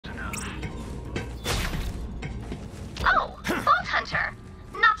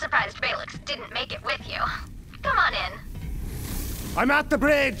I'm at the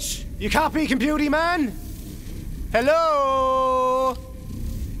bridge. You copy, computy man? Hello?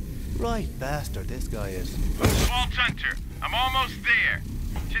 Right bastard, this guy is. Vault Hunter, I'm almost there.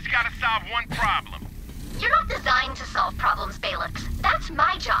 Just gotta solve one problem. You're not designed to solve problems, Bailiffs. That's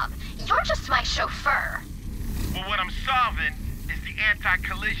my job. You're just my chauffeur. Well, what I'm solving is the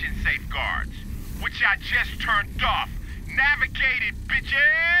anti-collision safeguards, which I just turned off. Navigate it,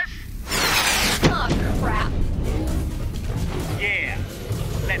 bitches! Oh, crap. Yeah,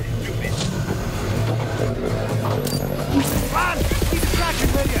 let's do this. Man, keep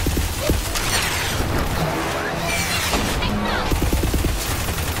tracking, will ya?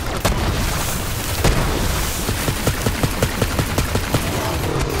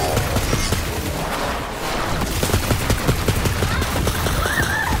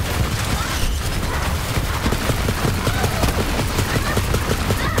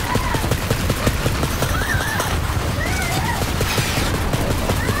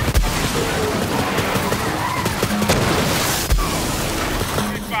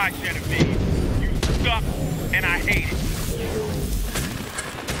 GenIVIV. You suck, and I hate it.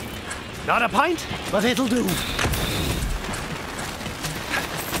 Not a pint, but it'll do.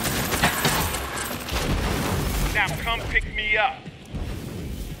 Now come pick me up.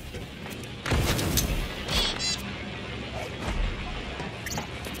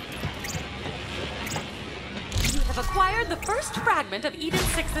 You have acquired the first fragment of Eden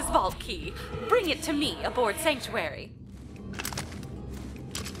 6's vault key. Bring it to me aboard Sanctuary.